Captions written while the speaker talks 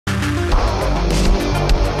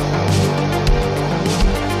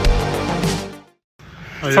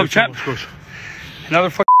What's up, champ?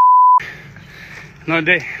 Another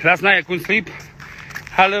day. Last night I couldn't sleep.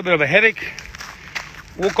 Had a little bit of a headache.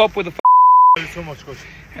 Woke up with a Thank you so much, coach.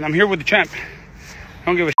 And I'm here with the champ. I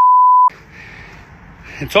don't give a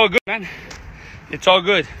It's all good, man. It's all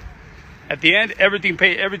good. At the end, everything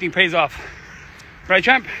pays off. Right,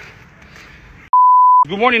 champ?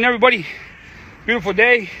 Good morning, everybody. Beautiful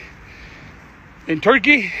day in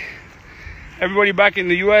Turkey. Everybody back in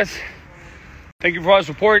the U.S. Thank you for all the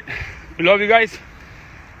support. We love you guys.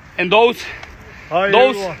 And those,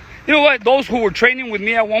 you know what? Those who were training with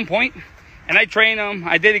me at one point, and I trained them,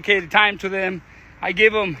 I dedicated time to them, I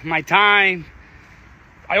gave them my time,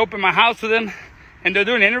 I opened my house to them, and they're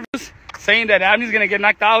doing interviews saying that Avni's gonna get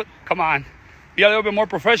knocked out. Come on, be a little bit more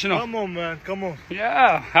professional. Come on, man. Come on.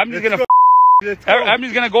 Yeah, Avni's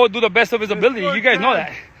gonna go do the best of his ability. You guys know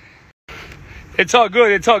that. It's all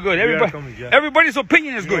good. It's all good. Everybody's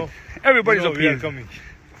opinion is good. Everybody's opinion. We are coming.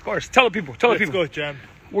 Of course. Tell the people. Let's go, champ.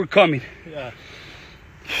 We're coming. Yeah.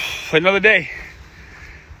 Another day.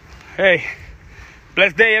 Hey,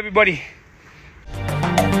 blessed day, everybody.